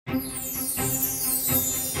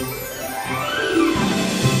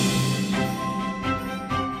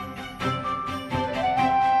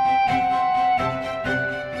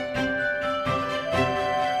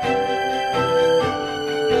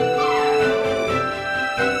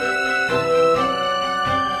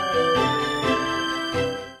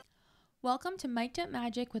to Mic'd Up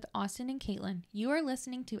Magic with Austin and Katelyn. You are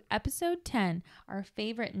listening to episode 10, our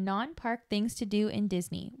favorite non-park things to do in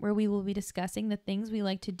Disney, where we will be discussing the things we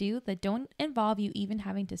like to do that don't involve you even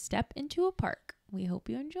having to step into a park. We hope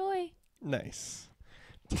you enjoy. Nice.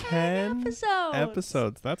 10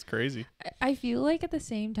 episodes. That's crazy. I feel like at the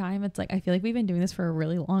same time, it's like, I feel like we've been doing this for a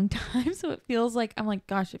really long time. So it feels like, I'm like,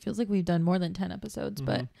 gosh, it feels like we've done more than 10 episodes.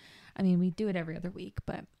 But I mean, we do it every other week.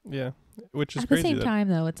 But yeah, which is at crazy. At the same time,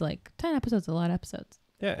 though, it's like 10 episodes, a lot of episodes.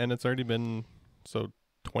 Yeah. And it's already been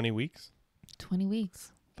 20 weeks. 20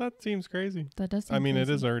 weeks. That seems crazy. That does seem crazy. It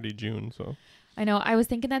is already June. So I know. I was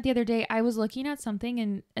thinking that the other day. I was looking at something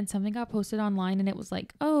and something got posted online and it was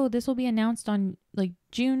like, oh, this will be announced on like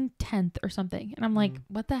June 10th or something. And I'm like,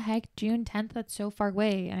 what the heck? June 10th? That's so far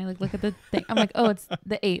away. And I like look at the thing. I'm like, oh, it's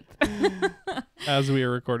the 8th. As we are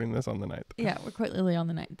recording this on the 9th. Yeah, we're quite literally on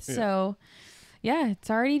the 9th. Yeah. So yeah, it's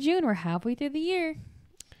already June. We're halfway through the year.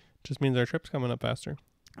 Just means our trip's coming up faster.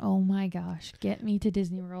 Oh my gosh. Get me to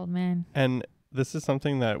Disney World, man. And this is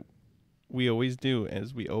something that we always do,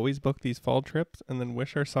 is we always book these fall trips and then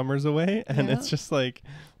wish our summers away. And it's just like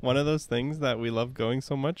one of those things that we love going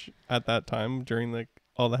so much at that time during like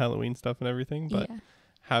all the Halloween stuff and everything. But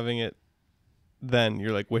having it then,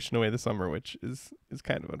 you're like wishing away the summer, which is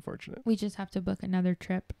kind of unfortunate. We just have to book another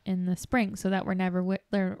trip in the spring so that we're never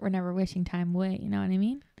wishing time away. You know what I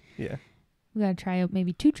mean? Yeah. We got to try out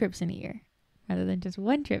maybe 2 trips in a year rather than just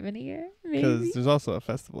 1 trip in a year. Because there's also a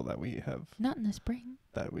festival that we have. Not in the spring.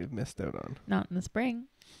 That we've missed out on. Not in the spring.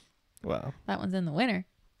 Wow. That one's in the winter.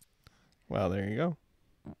 Well, there you go.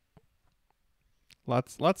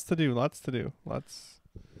 Lots to do.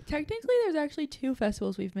 Technically, there's actually 2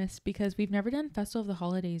 festivals we've missed because we've never done Festival of the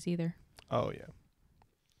Holidays either. Oh, yeah.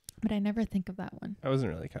 But I never think of that one. I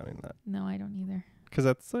wasn't really counting that. No, I don't either. Because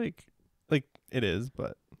that's like it is,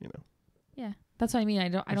 but you know. Yeah, that's what I mean. I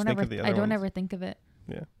don't ever think of it.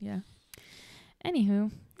 Yeah. Yeah.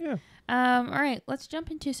 Anywho. Yeah. All right, let's jump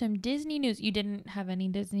into some Disney news. You didn't have any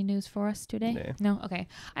Disney news for us today? No? Okay.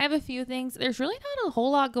 I have a few things. There's really not a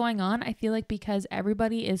whole lot going on, I feel like, because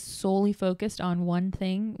everybody is solely focused on one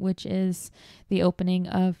thing, which is the opening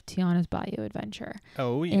of Tiana's Bayou Adventure.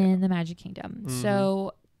 Oh, yeah. In the Magic Kingdom.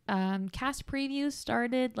 So, cast previews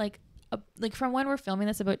started like from when we're filming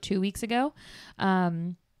this about 2 weeks ago.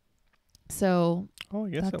 So. Oh, I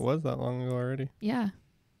guess it was that long ago already. Yeah.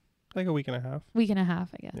 Like a week and a half.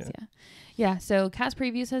 I guess. Yeah. So cast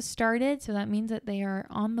previews has started. So that means that they are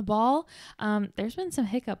on the ball. There's been some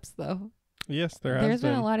hiccups though. Yes, There's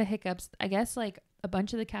been a lot of hiccups. I guess like a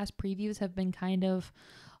bunch of the cast previews have been kind of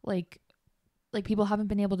like people haven't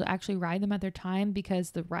been able to actually ride them at their time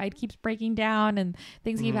because the ride keeps breaking down and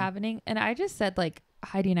things keep happening. And I just said like,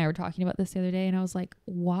 Heidi and I were talking about this the other day and I was like,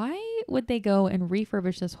 why would they go and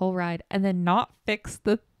refurbish this whole ride and then not fix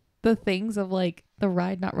the things of like the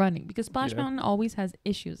ride not running? Because Splash Mountain always has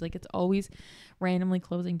issues. Like it's always randomly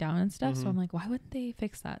closing down and stuff. So I'm like, why wouldn't they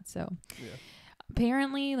fix that? So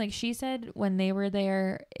apparently, like she said, when they were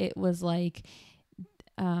there, it was like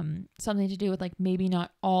something to do with like maybe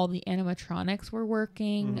not all the animatronics were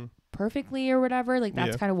working perfectly or whatever. Like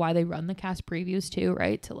that's kind of why they run the cast previews too,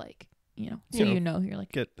 right? To like, you're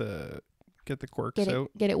like get the quirks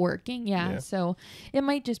out. Get it working. Yeah. So it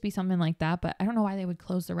might just be something like that, but I don't know why they would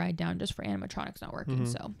close the ride down just for animatronics not working.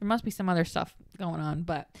 So there must be some other stuff going on,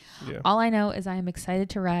 but all I know is I am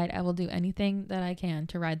excited to ride. I will do anything that I can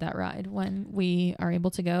to ride that ride when we are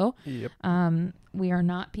able to go. Yep. We are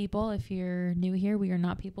not people, if you're new here, we are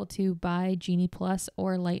not people to buy Genie Plus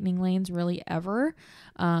or Lightning Lanes really ever.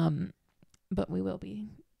 But we will be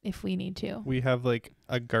if we need to. We have like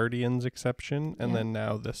a Guardians exception, and then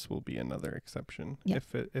now this will be another exception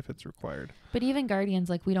if it's required. But even Guardians,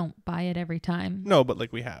 like we don't buy it every time. No, but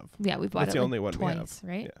like we have. Yeah, we've bought it's it the like only one twice, we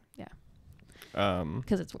have. right? Yeah.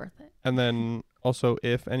 Because it's worth it. And then also,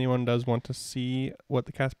 if anyone does want to see what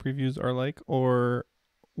the cast previews are like or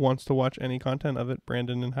wants to watch any content of it,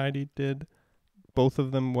 Brandon and Heidi did. Both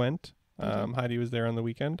of them went. Heidi was there on the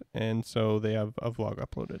weekend, and so they have a vlog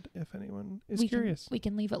uploaded if anyone is curious. We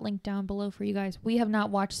can leave it linked down below for you guys. We have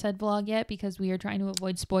not watched said vlog yet because we are trying to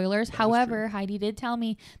avoid spoilers. However, Heidi did tell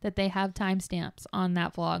me that they have timestamps on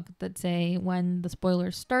that vlog that say when the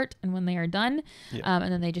spoilers start and when they are done,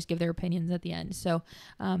 and then they just give their opinions at the end. So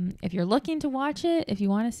if you're looking to watch it, if you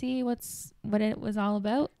want to see what it was all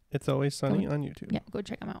about, It's Always Sunny on YouTube. Yeah, go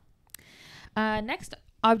check them out. Next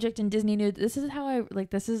object in Disney news. This is how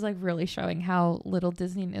this is like really showing how little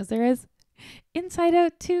Disney news there is. Inside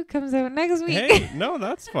Out 2 comes out next week. Hey, no,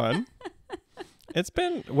 that's fun.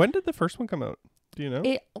 When did the first one come out? Do you know?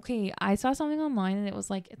 Okay, I saw something online and it was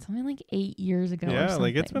like it's something like 8 years ago. Yeah, or something.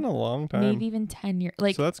 like it's been a long time. Maybe even 10 years.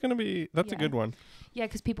 Like, so that's a good one. Yeah,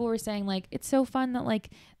 because people were saying like it's so fun that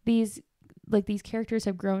these characters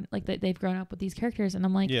have grown, like that they've grown up with these characters, and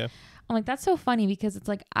I'm like that's so funny because it's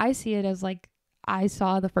like I see it as like I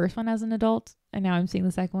saw the first one as an adult and now I'm seeing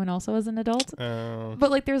the second one also as an adult.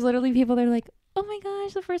 But like there's literally people that are like, oh my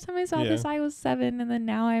gosh, the first time I saw this I was 7 and then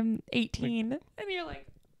now I'm 18, and you're like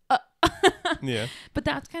yeah. But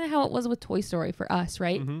that's kind of how it was with Toy Story for us,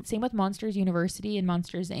 right? Mm-hmm. Same with Monsters University and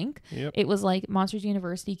Monsters Inc. Yep. It was like Monsters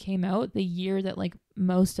University came out the year that like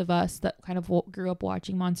most of us that kind of grew up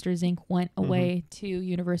watching Monsters Inc. went away to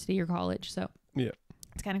university or college. So yeah,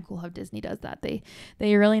 it's kind of cool how Disney does that. They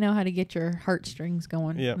really know how to get your heartstrings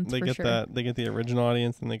going. Yeah, they get that. They get the original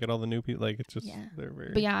audience and they get all the new people. Like it's just they're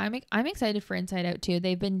very. But yeah, I'm excited for Inside Out too.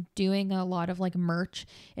 They've been doing a lot of like merch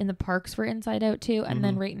in the parks for Inside Out too, and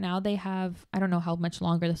then right now they have, I don't know how much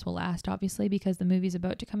longer this will last, obviously because the movie's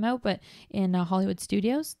about to come out. But in Hollywood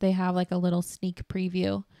Studios, they have like a little sneak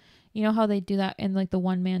preview. You know how they do that in like the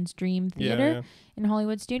One Man's Dream Theater in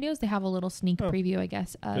Hollywood Studios? They have a little sneak preview, I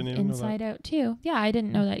guess, of Inside Out too. Yeah, I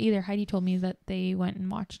didn't know that either. Heidi told me that they went and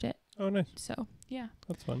watched it. Oh, nice. So yeah,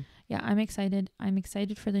 that's fun. Yeah, I'm excited. I'm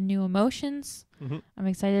excited for the new emotions. I'm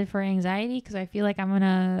excited for anxiety because I feel like I'm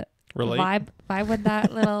gonna vibe with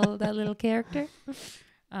that little character.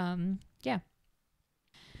 Yeah.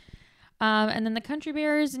 And then the Country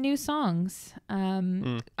Bears' new songs.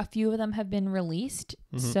 A few of them have been released,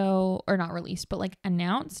 or not released, but like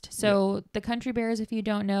announced. So the Country Bears, if you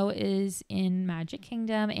don't know, is in Magic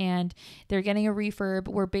Kingdom, and they're getting a refurb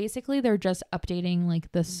where basically they're just updating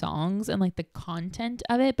like the songs and like the content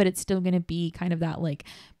of it, but it's still going to be kind of that like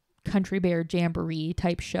Country Bear Jamboree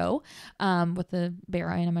type show with the bear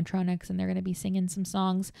animatronics, and they're going to be singing some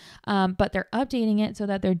songs. But they're updating it so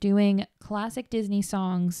that they're doing classic Disney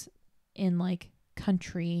songs in like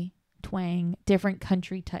country twang, different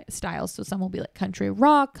country styles. So some will be like country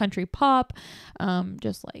rock, country pop,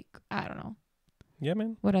 just like, I don't know. Yeah,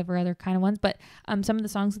 man. Whatever other kind of ones. But some of the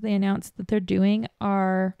songs that they announced that they're doing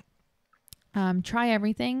are Try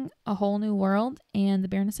Everything, A Whole New World, and The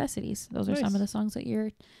Bare Necessities. Those are some of the songs that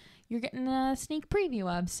you're getting a sneak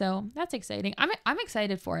preview of. So that's exciting. I'm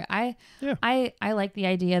excited for it. I like the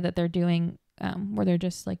idea that they're doing where they're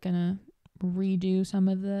just like gonna redo some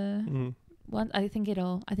of the ones. I think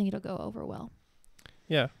it'll go over well.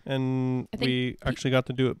 Yeah, and we actually got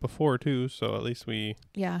to do it before too, so at least we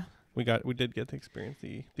did get to experience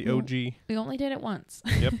the OG. We only did it once.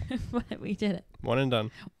 Yep. But we did it. One and done.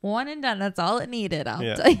 That's all it needed. I'll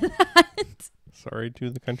tell you that. Sorry to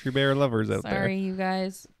the Country Bear lovers out there. Sorry, you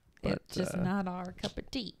guys. But, it's just not our cup of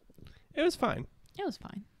tea. It was fine. It was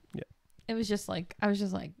fine. Yeah. It was just like, I was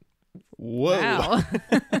just like, whoa. Wow.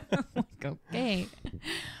 Like, okay.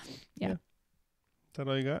 Yeah. Is that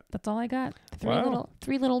all you got? That's all I got.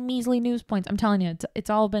 Three little measly news points. I'm telling you, it's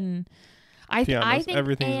all been. I think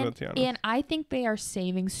everything's about Tiana. And I think they are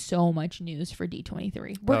saving so much news for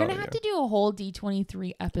D23. We're gonna have to do a whole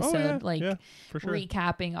D23 episode, for sure,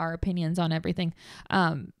 recapping our opinions on everything.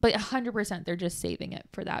 But 100% they're just saving it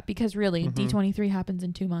for that because really D23 happens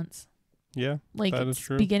in 2 months. Yeah, like that is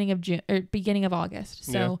true. Beginning of June or beginning of August.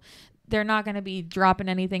 So they're not going to be dropping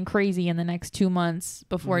anything crazy in the next 2 months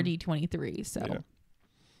before D23. So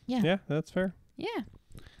yeah, that's fair. Yeah.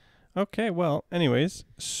 Okay. Well, anyways,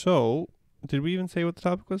 so did we even say what the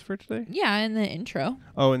topic was for today? Yeah, in the intro.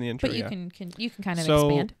 Oh, in the intro. But you can kind of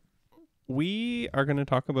expand. We are going to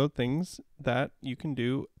talk about things that you can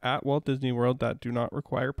do at Walt Disney World that do not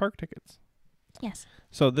require park tickets. Yes.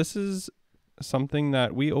 So this is something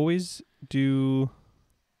that we always do,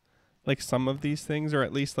 like some of these things, or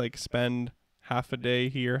at least like spend half a day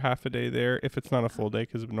here, half a day there, if it's not a full day,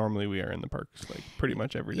 because normally we are in the parks like pretty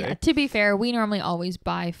much every day. Yeah, to be fair, we normally always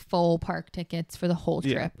buy full park tickets for the whole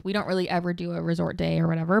trip. We don't really ever do a resort day or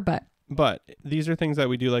whatever, but these are things that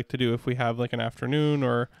we do like to do if we have like an afternoon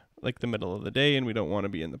or like the middle of the day and we don't want to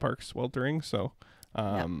be in the park sweltering. So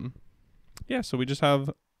so we just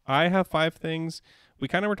I have 5 things. We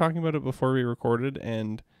kind of were talking about it before we recorded,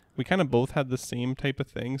 and we kind of both had the same type of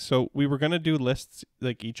thing. So we were going to do lists,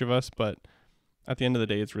 like each of us, but at the end of the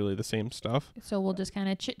day, it's really the same stuff. So we'll just kind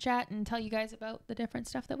of chit chat and tell you guys about the different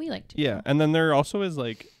stuff that we like to do. Yeah. And then there also is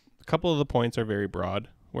like a couple of the points are very broad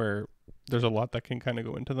where there's a lot that can kind of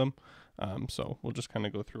go into them. So we'll just kind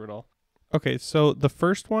of go through it all. Okay. So the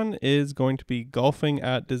first one is going to be golfing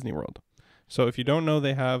at Disney World. So if you don't know,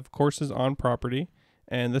 they have courses on property.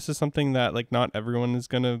 And this is something that like not everyone is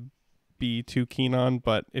going to be too keen on,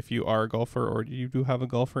 but if you are a golfer or you do have a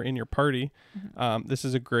golfer in your party, this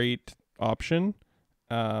is a great option.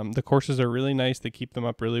 The courses are really nice. They keep them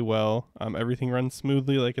up really well. Everything runs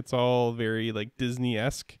smoothly. Like it's all very like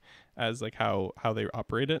Disney-esque as like how they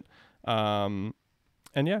operate it. And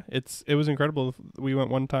yeah, it was incredible. We went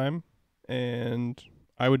one time and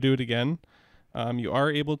I would do it again. You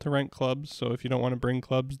are able to rent clubs. So if you don't want to bring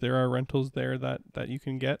clubs, there are rentals there that you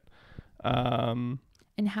can get. And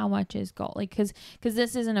how much is golf? Like, because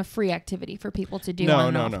this isn't a free activity for people to do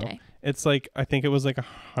on an off day. It's like, I think it was like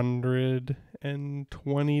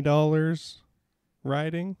 $120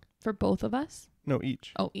 riding. For both of us? No,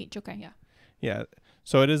 each. Oh, each. Okay, yeah. Yeah.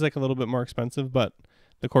 So it is like a little bit more expensive, but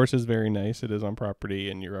the course is very nice. It is on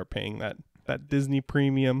property and you are paying that Disney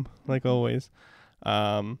premium like always.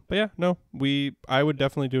 But yeah, no, I would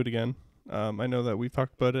definitely do it again. I know that we've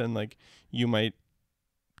talked about it and like you might,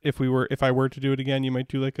 if I were to do it again, you might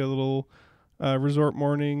do like a little resort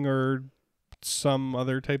morning or some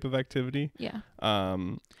other type of activity. Yeah.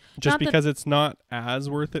 Just because it's not as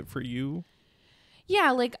worth it for you.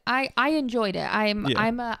 Yeah, like I enjoyed it. I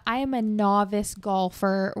am a novice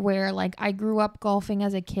golfer where like I grew up golfing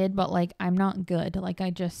as a kid, but like I'm not good. Like I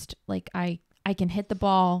just like I can hit the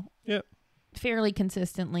ball fairly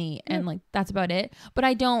consistently and like that's about it. But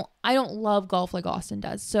I don't love golf like Austin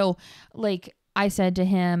does. So like I said to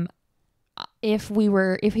him, if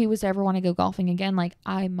he was to ever want to go golfing again, like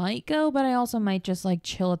I might go, but I also might just like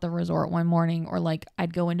chill at the resort one morning, or like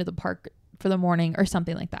I'd go into the park for the morning or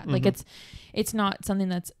something like that. Like it's not something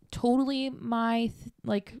that's totally my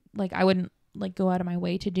like I wouldn't like go out of my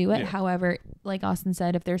way to do it. However, like Austin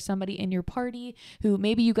said, if there's somebody in your party who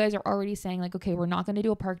maybe you guys are already saying like, okay, we're not going to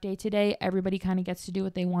do a park day today, everybody kind of gets to do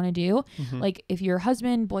what they want to do. Like if your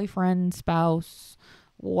husband, boyfriend, spouse,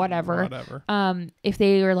 whatever. If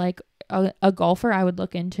they are like a golfer, I would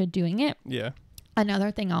look into doing it.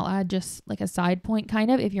 Another thing I'll add, just like a side point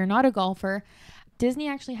kind of, if you're not a golfer, Disney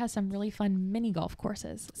actually has some really fun mini golf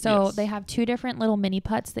courses. So they have 2 different little mini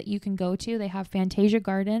putts that you can go to. They have Fantasia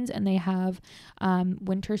Gardens and they have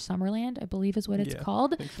Winter Summerland, I believe is what it's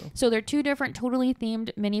called. So they're 2 different totally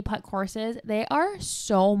themed mini putt courses. They are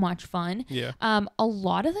so much fun. A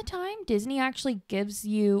lot of the time Disney actually gives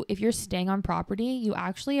you, if you're staying on property, you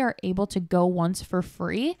actually are able to go once for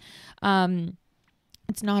free.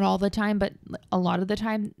 It's not all the time, but a lot of the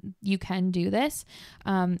time you can do this.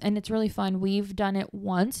 And it's really fun. We've done it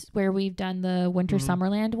once where we've done the Winter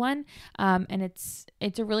Summerland one. And it's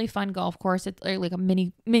a really fun golf course. It's like a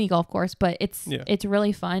mini golf course, but it's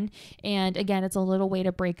really fun. And again, it's a little way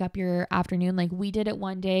to break up your afternoon. Like we did it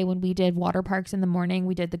one day when we did water parks in the morning,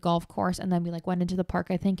 we did the golf course and then we like went into the park,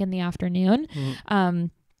 I think in the afternoon. But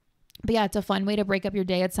yeah, it's a fun way to break up your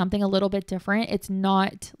day. It's something a little bit different. It's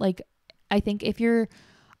not like, I think if you're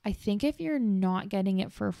not getting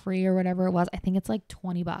it for free or whatever it was, I think it's like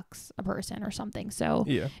 $20 a person or something. So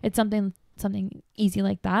it's something easy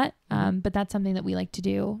like that. But that's something that we like to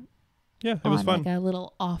do. Yeah, it was fun. Like a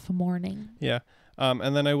little off morning. Yeah.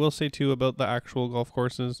 And then I will say too about the actual golf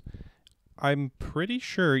courses, I'm pretty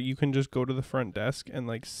sure you can just go to the front desk and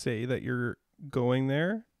like say that you're going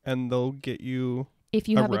there and they'll get you a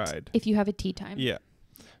ride. If you have a tee time. Yeah.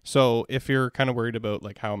 So if you're kind of worried about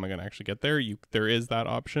like how am I going to actually get there, there is that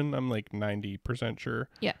option. I'm like 90% sure.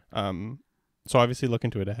 Yeah. So obviously look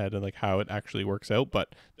into it ahead and like how it actually works out,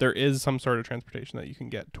 but there is some sort of transportation that you can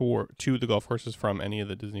get to the golf courses from any of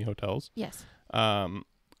the Disney hotels. Yes. And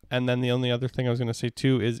then the only other thing I was going to say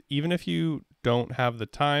too is even if you don't have the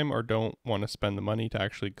time or don't want to spend the money to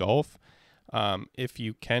actually golf, if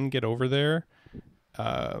you can get over there,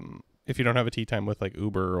 if you don't have a tee time with like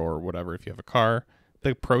Uber or whatever, if you have a car,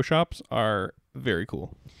 the pro shops are very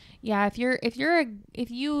cool. Yeah,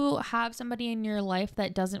 if you have somebody in your life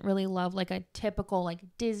that doesn't really love like a typical like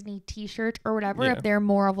Disney t-shirt or whatever, if they're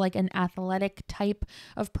more of like an athletic type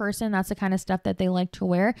of person, that's the kind of stuff that they like to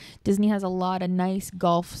wear. Disney has a lot of nice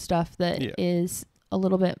golf stuff that is a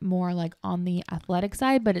little bit more like on the athletic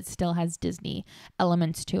side, but it still has Disney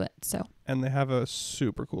elements to it. So, and they have a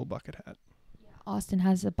super cool bucket hat. Austin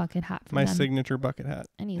has a bucket hat from my them. Signature bucket hat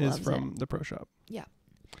and he is loves from it. the pro shop. Yeah.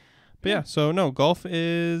 But yeah, so no, golf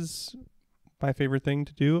is my favorite thing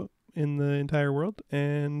to do in the entire world,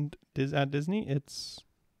 and at Disney, it's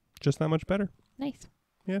just that much better. Nice.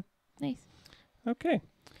 Yeah. Nice. Okay.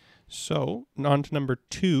 So on to number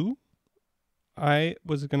 2. I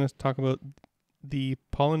was going to talk about the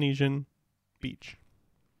Polynesian beach,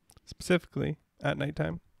 specifically at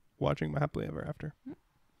nighttime, watching My Happily Ever After.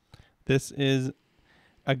 This is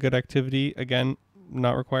a good activity. Again,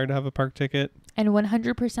 not required to have a park ticket. And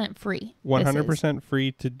 100% free. 100%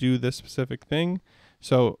 free to do this specific thing.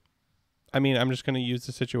 So, I mean, I'm just going to use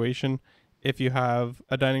the situation. If you have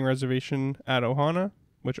a dining reservation at Ohana,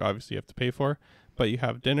 which obviously you have to pay for, but you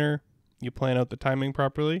have dinner, you plan out the timing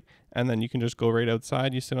properly, and then you can just go right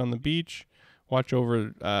outside. You sit on the beach, watch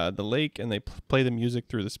over the lake, and they play the music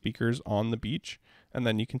through the speakers on the beach, and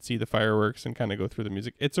then you can see the fireworks and kind of go through the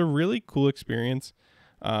music. It's a really cool experience.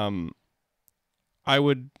 I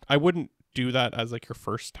wouldn't do that as like your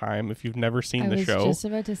first time if you've never seen the show. I was just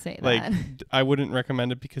about to say like, that. I wouldn't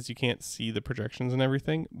recommend it because you can't see the projections and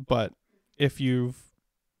everything. But if you've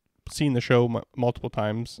seen the show multiple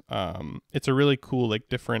times, it's a really cool, like,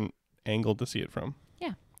 different angle to see it from.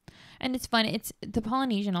 Yeah. And it's fun. It's the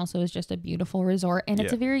Polynesian also is just a beautiful resort, and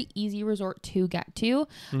it's a very easy resort to get to,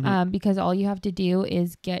 because all you have to do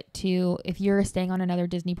is get to, if you're staying on another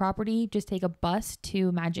Disney property, just take a bus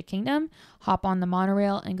to Magic Kingdom, hop on the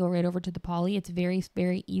monorail, and go right over to the Poly. It's very,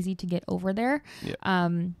 very easy to get over there. Yeah.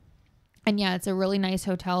 And yeah, it's a really nice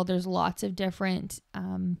hotel. There's lots of different,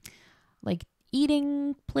 like,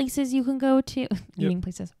 eating places you can go to,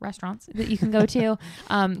 restaurants that you can go to,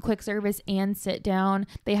 quick service and sit down.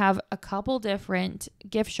 They have a couple different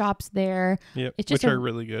gift shops there. Yep, it's just which are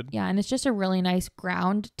really good. Yeah, and it's just a really nice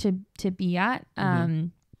ground to be at.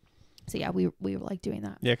 So yeah, we like doing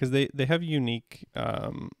that. Yeah, because they have unique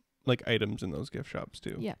like items in those gift shops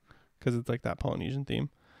too. Yeah, because it's like that Polynesian theme.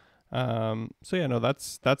 So yeah, no,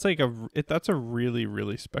 that's like that's a really,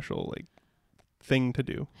 really special, like, thing to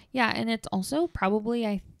do. Yeah, and it's also probably,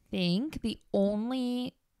 I think, the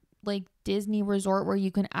only, like, Disney resort where you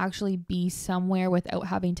can actually be somewhere without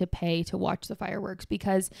having to pay to watch the fireworks,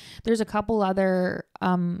 because there's a couple other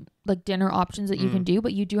like dinner options that you can do,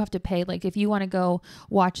 but you do have to pay. Like, if you want to go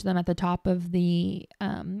watch them at the top of the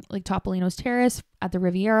like Topolino's Terrace at the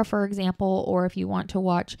Riviera, for example, or if you want to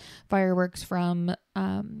watch fireworks from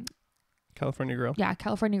California Grill. Yeah,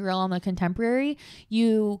 California Grill on the Contemporary.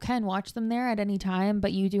 You can watch them there at any time,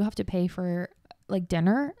 but you do have to pay for, like,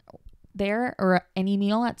 dinner there or any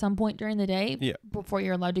meal at some point during the day before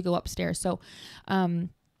you're allowed to go upstairs. So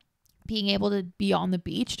being able to be on the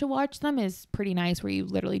beach to watch them is pretty nice, where you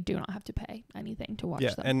literally do not have to pay anything to watch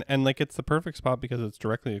them. Yeah, and like, it's the perfect spot because it's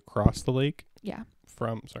directly across the lake. Yeah.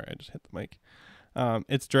 Sorry, I just hit the mic.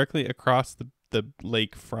 It's directly across the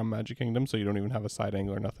lake from Magic Kingdom, so you don't even have a side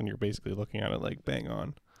angle or nothing. You're basically looking at it, like, bang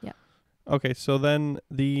on. Yeah. Okay, so then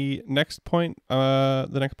the next point I'm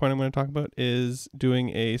going to talk about is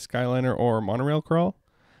doing a Skyliner or monorail crawl.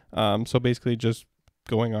 So basically just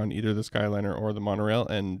going on either the Skyliner or the monorail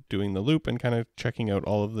and doing the loop and kind of checking out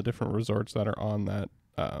all of the different resorts that are on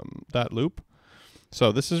that loop.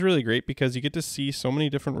 So this is really great because you get to see so many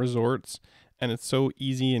different resorts, and it's so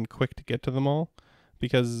easy and quick to get to them all.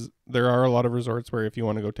 Because there are a lot of resorts where if you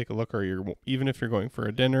want to go take a look, or even if you're going for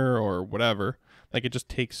a dinner or whatever, like, it just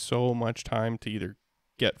takes so much time to either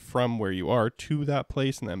get from where you are to that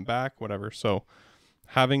place and then back, whatever. So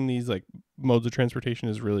having these, like, modes of transportation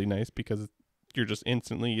is really nice because you're just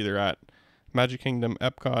instantly either at Magic Kingdom,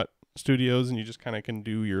 Epcot, Studios, and you just kind of can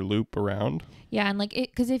do your loop around. Yeah, and like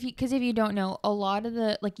because if you don't know, a lot of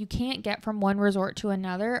the, like, you can't get from one resort to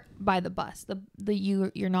another by the bus.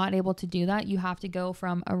 You're not able to do that. You have to go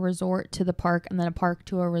from a resort to the park and then a park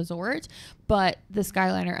to a resort. But the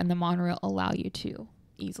Skyliner and the monorail allow you to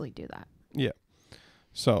easily do that. Yeah.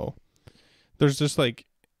 So there's just, like,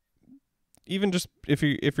 even just if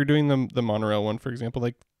you're doing the monorail one, for example,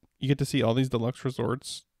 like, you get to see all these deluxe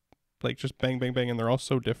resorts, like, just bang, bang, bang. And they're all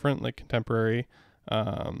so different, like Contemporary,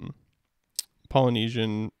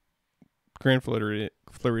 Polynesian, Grand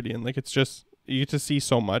Floridian. Like, it's just, you get to see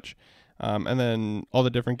so much. And then all the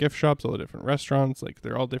different gift shops, all the different restaurants, like,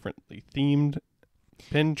 they're all differently themed.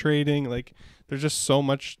 Pin trading, like, there's just so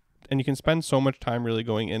much, and you can spend so much time really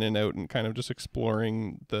going in and out and kind of just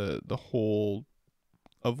exploring the whole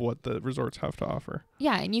of what the resorts have to offer.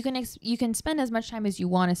 Yeah, and you can spend as much time as you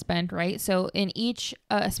want to spend, right? So in each,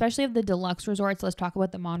 especially of the deluxe resorts, let's talk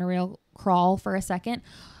about the monorail crawl for a second.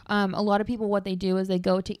 A lot of people, what they do is they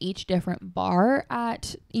go to each different bar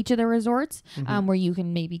at each of the resorts, where you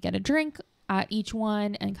can maybe get a drink at each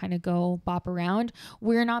one and kind of go bop around.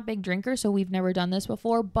 We're not big drinkers, so we've never done this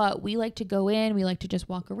before, but we like to go in, we like to just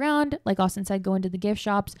walk around. Like Austin said, go into the gift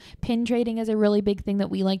shops. Pin trading is a really big thing that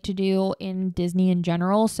we like to do in Disney in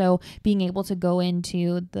general. So being able to go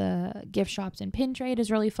into the gift shops and pin trade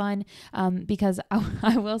is really fun, because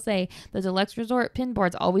I will say the deluxe resort pin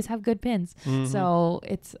boards always have good pins. So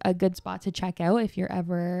it's a good spot to check out if you're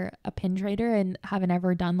ever a pin trader and haven't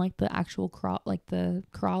ever done like the actual crawl, like the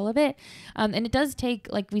crawl of it. And it does take,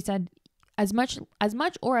 like we said, as much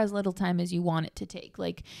or as little time as you want it to take.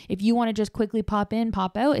 Like, if you want to just quickly pop in,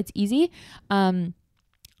 pop out, it's easy. I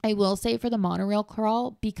will say for the monorail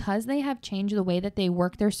crawl, because they have changed the way that they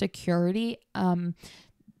work their security,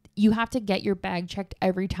 you have to get your bag checked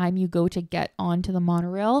every time you go to get onto the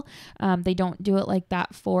monorail. They don't do it like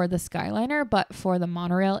that for the Skyliner, but for the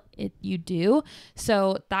monorail, you do.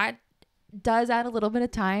 So that does add a little bit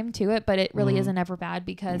of time to it, but it really isn't ever bad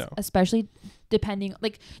because especially depending,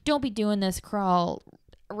 like, don't be doing this crawl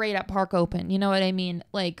right at park open. You know what I mean?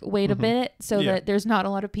 Like, wait a bit so that there's not a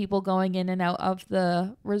lot of people going in and out of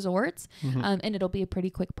the resorts, and it'll be a pretty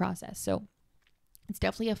quick process. So it's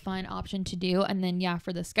definitely a fun option to do. And then, yeah,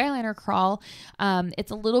 for the Skyliner crawl, it's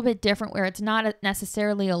a little bit different where it's not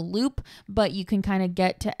necessarily a loop, but you can kind of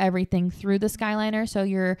get to everything through the Skyliner. So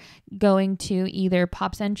you're going to either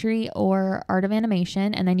Pop Century or Art of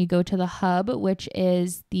Animation, and then you go to the hub, which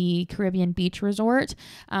is the Caribbean Beach Resort.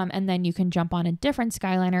 And then you can jump on a different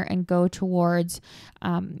Skyliner and go towards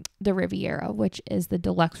the Riviera, which is the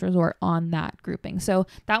deluxe resort on that grouping. So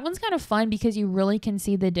that one's kind of fun because you really can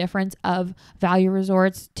see the difference of value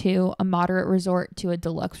resorts to a moderate resort to a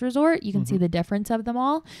deluxe resort. You can see the difference of them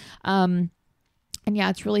all. And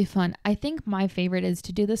yeah, it's really fun. I think my favorite is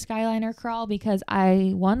to do the Skyliner crawl because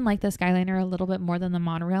I like the Skyliner a little bit more than the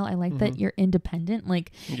monorail. I like that you're independent.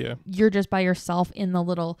 Like, you're just by yourself in the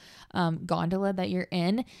little gondola that you're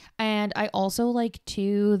in. And I also like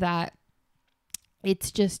too that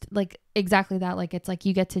it's just like exactly that. Like, it's like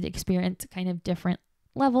you get to experience kind of different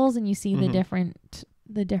levels and you see the different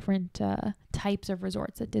types of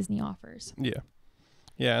resorts that Disney offers.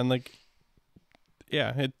 And like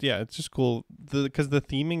it's just cool because the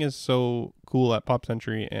theming is so cool at Pop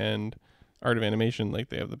Century and Art of Animation. Like,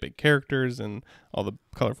 they have the big characters and all the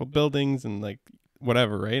colorful buildings and like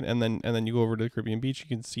whatever, right? And then you go over to the Caribbean Beach, you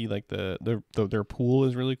can see like their pool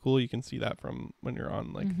is really cool. You can see that from when you're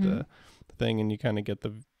on like the thing, and you kind of get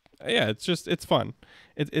it's fun.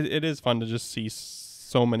 It is fun to just see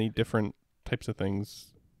so many different types of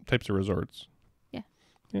resorts.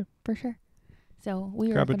 Yeah, for sure. So we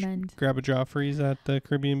grab recommend a Joffrey's at the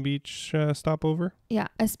Caribbean Beach stopover. Yeah,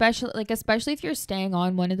 especially if you're staying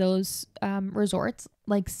on one of those resorts,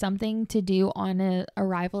 like something to do on a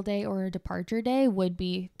arrival day or a departure day would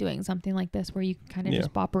be doing something like this where you can kind of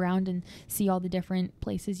just bop around and see all the different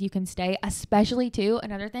places you can stay. Especially too,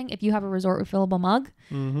 another thing, if you have a resort refillable mug,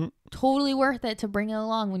 totally worth it to bring it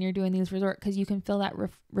along when you're doing these resorts because you can fill that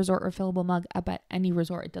resort refillable mug up at any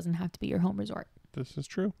resort. It doesn't have to be your home resort. This is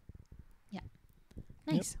true.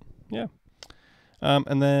 Nice. Yep. Yeah.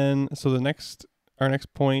 And then, so our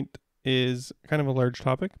next point is kind of a large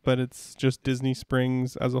topic, but it's just Disney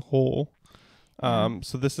Springs as a whole.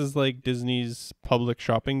 So this is like Disney's public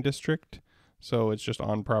shopping district. So it's just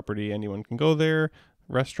on property. Anyone can go there.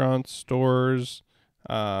 Restaurants, stores,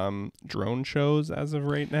 drone shows as of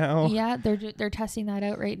right now. Yeah, they're testing that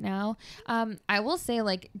out right now. I will say,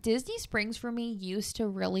 like, Disney Springs for me used to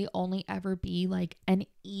really only ever be like an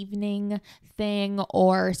evening thing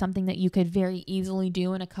or something that you could very easily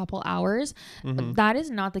do in a couple hours. That is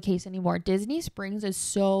not the case anymore. Disney Springs is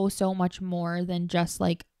so much more than just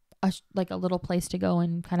like a little place to go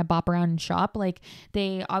and kind of bop around and shop. Like,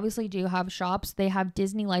 they obviously do have shops. They have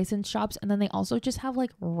Disney licensed shops, and then they also just have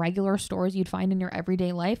like regular stores you'd find in your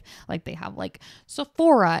everyday life. Like, they have like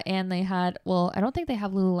Sephora, and they had, well, I don't think they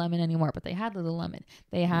have Lululemon anymore, but they had Lululemon.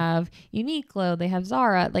 They have Uniqlo, they have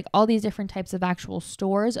Zara, like all these different types of actual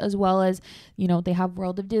stores, as well as, you know, they have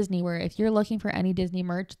World of Disney, where if you're looking for any Disney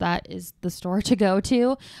merch, that is the store to go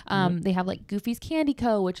to. They have like Goofy's Candy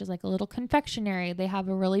Co., which is like a little confectionery. They have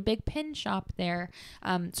a really big pin shop there.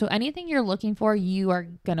 So anything you're looking for, you are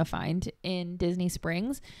gonna find in Disney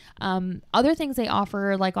Springs. Other things they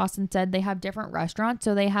offer, like Austin said, they have different restaurants.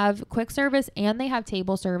 So they have quick service and they have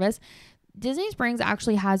table service. Disney Springs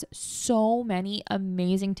actually has so many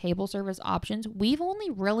amazing table service options. We've only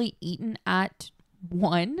really eaten at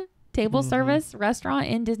one table service restaurant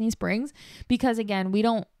in Disney Springs because, again, we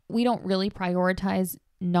don't really prioritize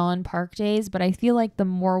non-park days, but I feel like the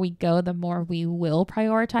more we go, the more we will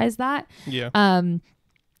prioritize that.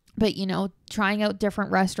 But, you know, trying out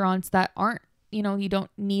different restaurants that aren't, you know, you don't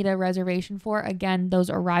need a reservation for. Again, those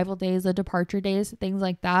arrival days, the departure days, things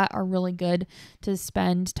like that are really good to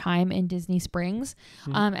spend time in Disney Springs.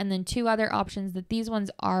 And then two other options that these ones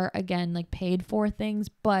are, again, like paid for things,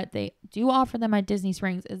 but they do offer them at Disney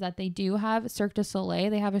Springs, is that they do have Cirque du Soleil.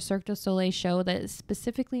 They have a Cirque du Soleil show that is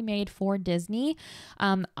specifically made for Disney.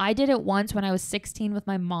 I did it once when I was 16 with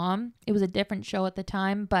my mom. It was a different show at the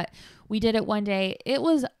time, but we did it one day. It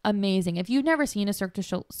was amazing. If you've never seen a Cirque du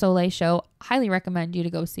Soleil show, highly recommend you to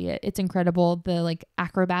go see it. It's incredible. The like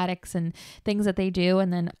acrobatics and things that they do,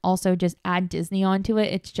 and then also just add Disney onto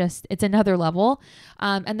it. It's another level.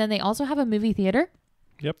 And then they also have a movie theater.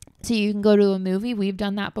 Yep. So you can go to a movie. We've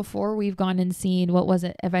done that before. We've gone and seen, what was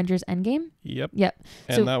it, Avengers Endgame? Yep. Yep.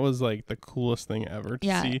 And so, that was like the coolest thing ever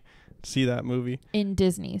to see that movie in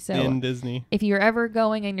Disney. So in Disney. If you're ever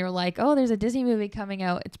going and you're like, oh, there's a Disney movie coming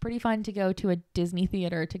out, it's pretty fun to go to a Disney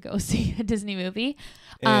theater to go see a Disney movie.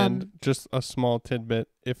 And just a small tidbit,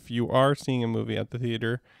 if you are seeing a movie at the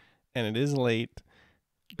theater and it is late,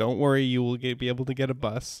 don't worry, you will be able to get a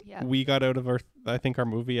bus. Yeah. We got out of our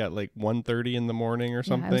movie at like 1:30 in the morning or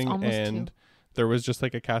something, and 2. There was just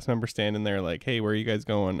like a cast member standing there like, hey, where are you guys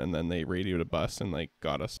going? And then they radioed a bus and like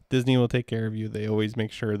got us. Disney will take care of you. They always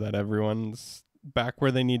make sure that everyone's back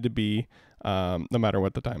where they need to be, no matter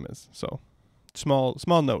what the time is. So small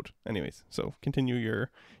note anyways. So continue your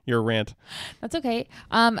rant. That's okay.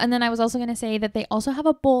 And then I was also going to say that they also have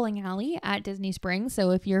a bowling alley at Disney Springs.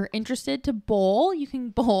 So if you're interested to bowl, you can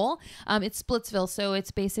bowl. It's Splitsville. So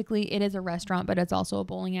it's basically, it is a restaurant, but it's also a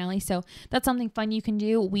bowling alley. So that's something fun you can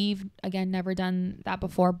do. We've, again, never done that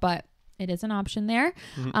before, but it is an option there.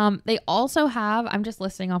 Mm-hmm. They also have, I'm just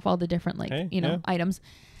listing off all the different items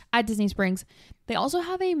at Disney Springs. They also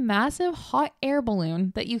have a massive hot air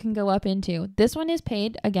balloon that you can go up into. This one is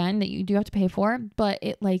paid, again, that you do have to pay for, but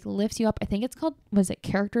it like lifts you up. I think it's called, was it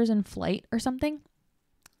Characters in Flight or something?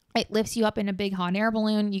 It lifts you up in a big hot air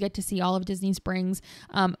balloon. You get to see all of Disney Springs.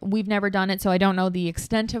 We've never done it, so I don't know the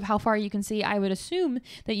extent of how far you can see. I would assume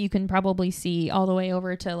that you can probably see all the way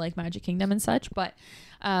over to like Magic Kingdom and such, but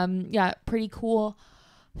pretty cool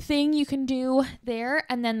thing you can do there.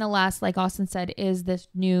 And then the last, like Austin said, is this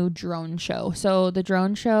new drone show. So the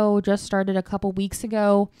drone show just started a couple weeks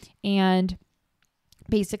ago, and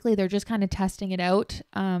basically they're just kind of testing it out.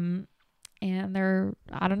 And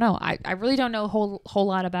I don't know. I really don't know a whole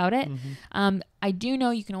lot about it. Mm-hmm. I do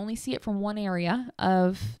know you can only see it from one area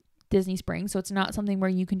of Disney Springs. So it's not something where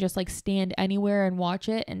you can just like stand anywhere and watch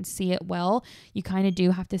it and see it well. You kind of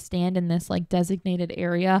do have to stand in this like designated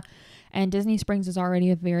area. And Disney Springs is already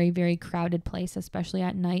a very, very crowded place, especially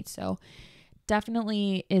at night. So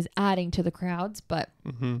definitely is adding to the crowds, but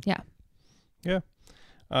yeah.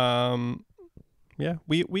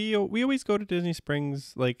 We always go to Disney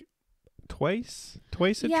Springs like twice a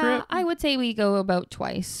trip. Yeah, I would say we go about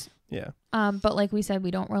twice. Yeah. But like we said,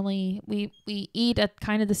 we don't really, we eat at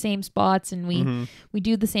kind of the same spots, and we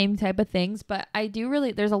do the same type of things, but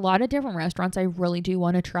there's a lot of different restaurants I really do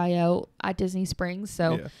want to try out at Disney Springs.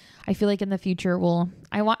 So I feel like in the future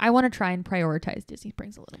I want to try and prioritize Disney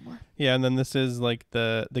Springs a little more. Yeah. And then this is like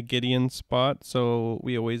the Gideon spot. So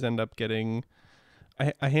we always end up getting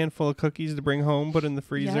a handful of cookies to bring home, put in the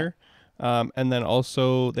freezer. Yeah. And then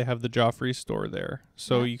also they have the Joffrey store there.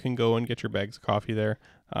 So you can go and get your bags of coffee there.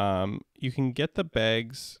 You can get the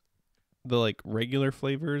bags, the like regular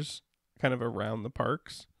flavors kind of around the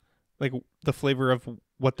parks, like the flavor of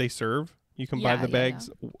what they serve. You can buy the bags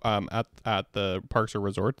at the parks or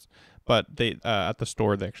resorts, but they at the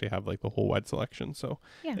store they actually have like the whole wide selection. So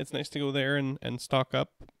it's nice to go there and stock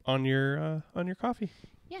up on your coffee.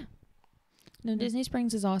 Yeah. No, Disney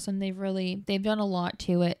Springs is awesome. They've done a lot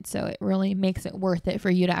to it, so it really makes it worth it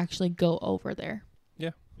for you to actually go over there.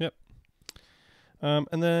 Yeah. Yep.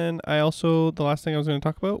 And then the last thing I was going to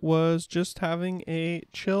talk about was just having a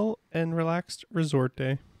chill and relaxed resort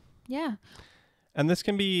day. Yeah. And this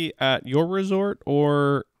can be at your resort,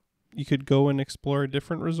 or you could go and explore a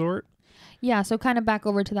different resort. Yeah, so kind of back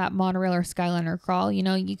over to that monorail or Skyliner crawl,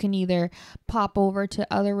 you can either pop over to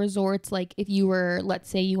other resorts. Like if you were, let's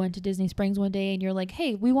say you went to Disney Springs one day and you're like,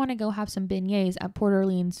 hey, we want to go have some beignets at Port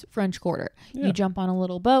Orleans French Quarter. Yeah. You jump on a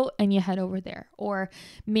little boat and you head over there. Or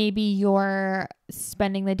maybe you're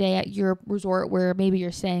spending the day at your resort where maybe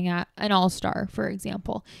you're staying at an All-Star, for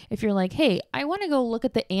example. If you're like, hey, I want to go look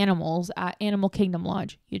at the animals at Animal Kingdom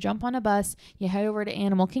Lodge, you jump on a bus, you head over to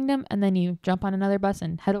Animal Kingdom, and then you jump on another bus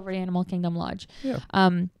and head over to Animal Kingdom Lodge. Yeah.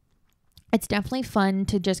 It's definitely fun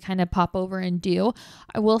to just kind of pop over and do.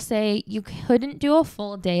 I will say you couldn't do a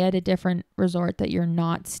full day at a different resort that you're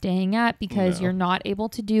not staying at because you're not able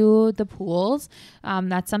to do the pools.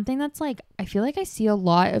 That's something that's like, I feel like I see a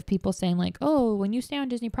lot of people saying like, oh, when you stay on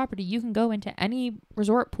Disney property, you can go into any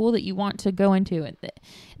resort pool that you want to go into. And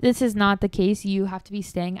this is not the case. You have to be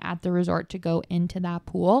staying at the resort to go into that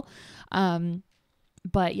pool.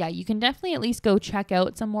 But yeah, you can definitely at least go check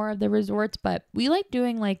out some more of the resorts. But we like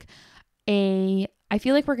doing like I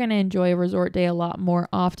feel like we're going to enjoy a resort day a lot more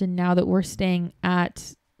often now that we're staying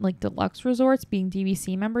at like deluxe resorts, being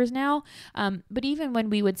DVC members now. But even when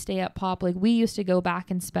we would stay at Pop, like we used to go back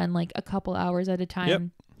and spend like a couple hours at a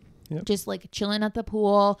time. Yep. Just like chilling at the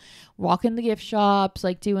pool, walking the gift shops,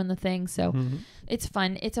 like doing the thing. So it's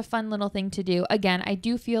fun. It's a fun little thing to do. Again, I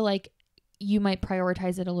do feel like you might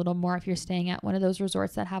prioritize it a little more if you're staying at one of those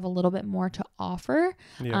resorts that have a little bit more to offer.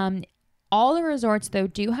 All the resorts though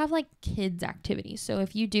do have like kids activities. So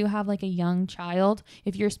if you do have like a young child,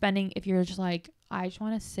 if you're just like, I just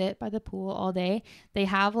want to sit by the pool all day, they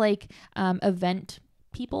have like event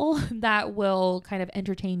people that will kind of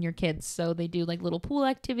entertain your kids. So they do like little pool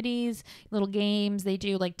activities, little games. They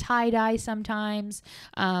do like tie-dye sometimes.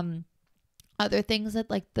 Other things that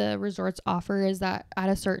like the resorts offer is that at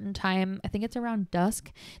a certain time, I think it's around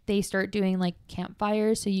dusk, they start doing like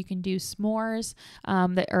campfires. So you can do s'mores,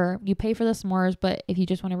 or you pay for the s'mores, but if you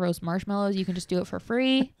just want to roast marshmallows, you can just do it for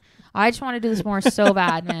free. I just want to do the s'mores so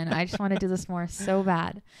bad, man. I just want to do the s'mores so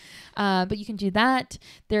bad. But you can do that.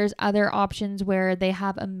 There's other options where they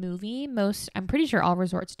have a movie. I'm pretty sure all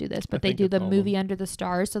resorts do this, but they do the movie Under the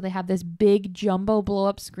Stars. So they have this big jumbo blow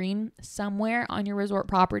up screen somewhere on your resort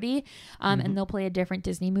property. And they'll play a different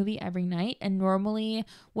Disney movie every night. And normally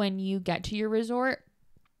when you get to your resort,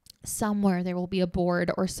 somewhere there will be a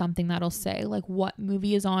board or something that'll say like what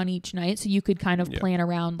movie is on each night. So you could kind of plan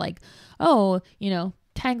around like, oh,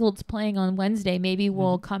 Tangled's playing on Wednesday. Maybe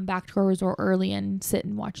we'll come back to our resort early and sit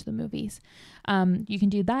and watch the movies. You can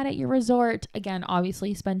do that at your resort. Again,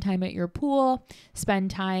 obviously spend time at your pool,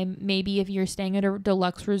 spend time, maybe if you're staying at a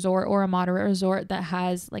deluxe resort or a moderate resort that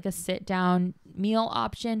has like a sit down meal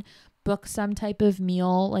option, book some type of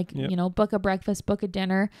meal, like, book a breakfast, book a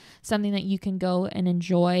dinner, something that you can go and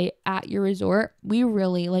enjoy at your resort. We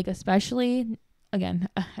really like, especially again,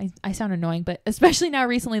 I sound annoying, but especially now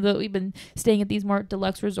recently that we've been staying at these more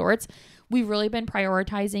deluxe resorts, we've really been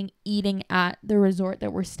prioritizing eating at the resort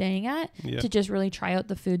that we're staying at to just really try out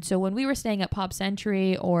the food. So when we were staying at Pop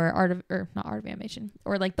Century or not Art of Animation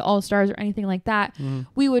or like the All Stars or anything like that,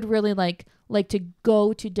 we would really like to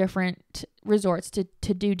go to different resorts to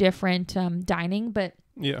do different dining. But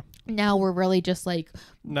now we're really just like,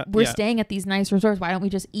 we're staying at these nice resorts. Why don't we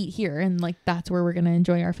just eat here? And like, that's where we're going to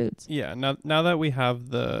enjoy our foods. Yeah. Now that we have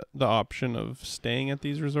the option of staying at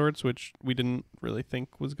these resorts, which we didn't really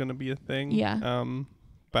think was going to be a thing. Yeah.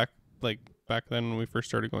 Back then when we first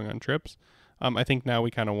started going on trips, I think now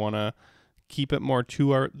we kind of want to keep it more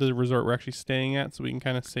to the resort we're actually staying at, so we can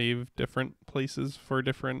kind of save different places for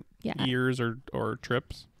different years or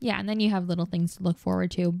trips. Yeah, and then you have little things to look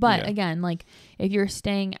forward to. But again, like if you're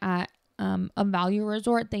staying at a value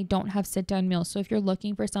resort, they don't have sit down meals. So if you're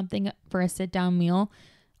looking for something for a sit down meal,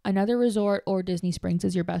 another resort or Disney Springs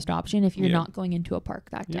is your best option if you're not going into a park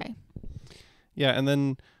that day. Yeah, and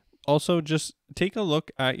then also just take a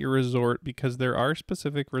look at your resort, because there are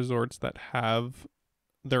specific resorts that have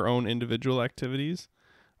their own individual activities.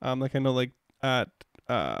 Like I know like at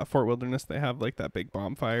Fort Wilderness they have like that big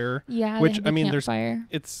bonfire. Yeah, which I mean campfire.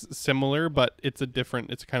 It's similar, but it's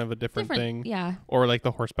kind of a different thing. Yeah. Or like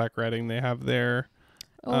the horseback riding they have there.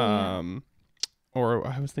 Or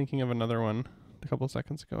I was thinking of another one a couple of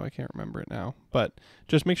seconds ago. I can't remember it now. But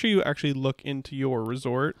just make sure you actually look into your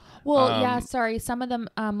resort. Well, some of them,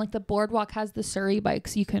 like the boardwalk has the Surrey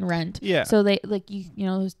bikes you can rent. Yeah. So they like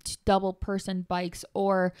those double person bikes,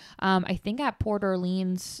 or I think at Port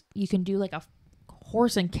Orleans you can do like a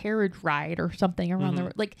horse and carriage ride or something around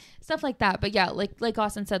the like stuff like that. But yeah, like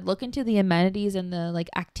Austin said, look into the amenities and the like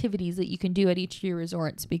activities that you can do at each of your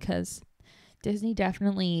resorts, because Disney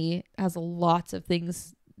definitely has lots of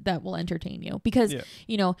things that will entertain you, because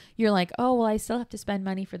you're like, oh well, I still have to spend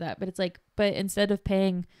money for that, but it's like, but instead of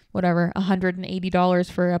paying whatever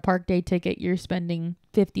 $180 for a park day ticket, you're spending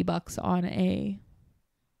 $50 on a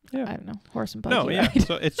I don't know, horse and buggy ride.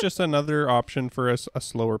 So it's just another option for a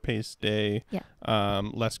slower paced day,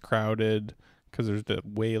 less crowded, because there's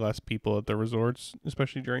way less people at the resorts,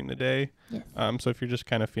 especially during the day. So if you're just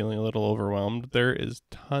kind of feeling a little overwhelmed, there is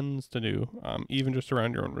tons to do, even just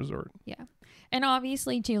around your own resort. And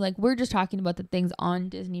obviously too, like we're just talking about the things on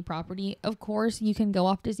Disney property. Of course, you can go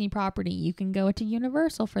off Disney property. You can go to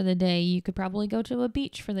Universal for the day. You could probably go to a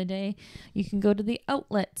beach for the day. You can go to the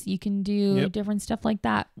outlets. You can do different stuff like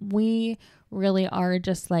that. We really are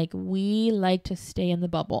just like, we like to stay in the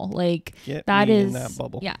bubble. Like in that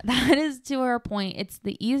bubble. Yeah, that is to our point. It's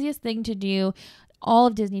the easiest thing to do. All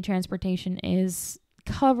of Disney transportation is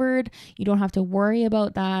covered. You don't have to worry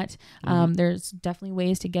about that. There's definitely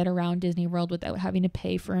ways to get around Disney World without having to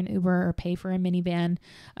pay for an Uber or pay for a minivan.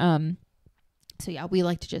 So yeah, we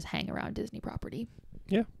like to just hang around Disney property.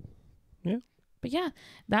 But yeah,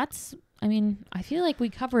 I feel like we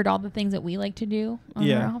covered all the things that we like to do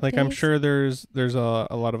on our off days. I'm sure there's a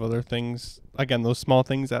lot of other things, again, those small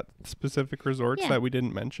things at specific resorts that we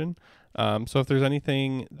didn't mention. So if there's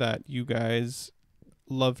anything that you guys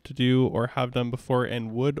love to do or have done before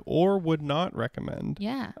and would or would not recommend,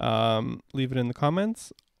 leave it in the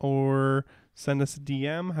comments, or send us a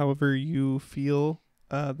DM, however you feel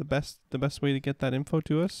the best way to get that info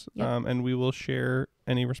to us. Yep. And we will share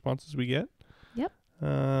any responses we get. Yep.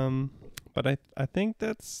 But I think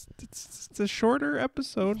it's a shorter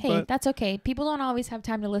episode. Hey, but that's okay. People don't always have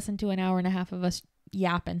time to listen to an hour and a half of us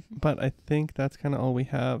yapping. But I think that's kind of all we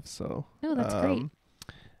have. So no, that's great.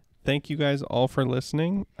 Thank you guys all for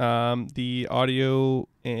listening. The audio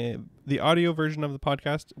version of the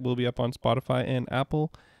podcast will be up on Spotify and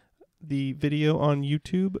Apple. The video on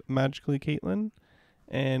YouTube, Magically Katelyn.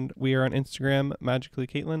 And we are on Instagram, Magically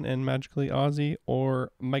Katelyn and Magically Aussie,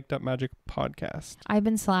 or Mic'd Up Magic Podcast. I've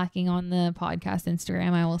been slacking on the podcast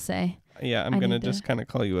Instagram, I will say. Yeah, I'm going to just kind of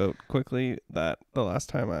call you out quickly that the last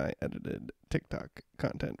time I edited TikTok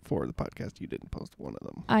content for the podcast, you didn't post one of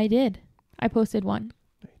them. I did. I posted one.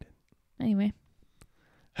 No, you didn't. Anyway.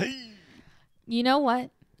 Hey! You know what?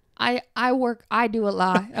 I do a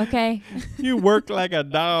lot, okay? You work like a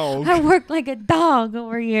dog. I work like a dog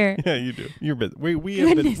over here. Yeah, you do. You're busy. We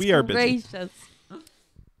are busy. Gracious.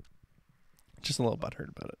 Just a little butthurt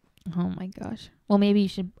about it. Oh my gosh. Well, maybe you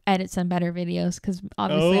should edit some better videos because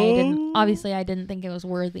obviously I didn't think it was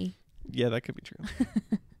worthy. Yeah, that could be true.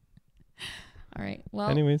 All right. Well,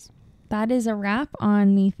 anyways, that is a wrap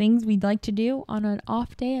on the things we'd like to do on an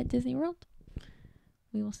off day at Disney World.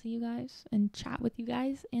 We will see you guys and chat with you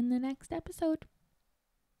guys in the next episode.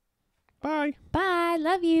 Bye. Bye.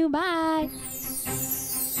 Love you. Bye.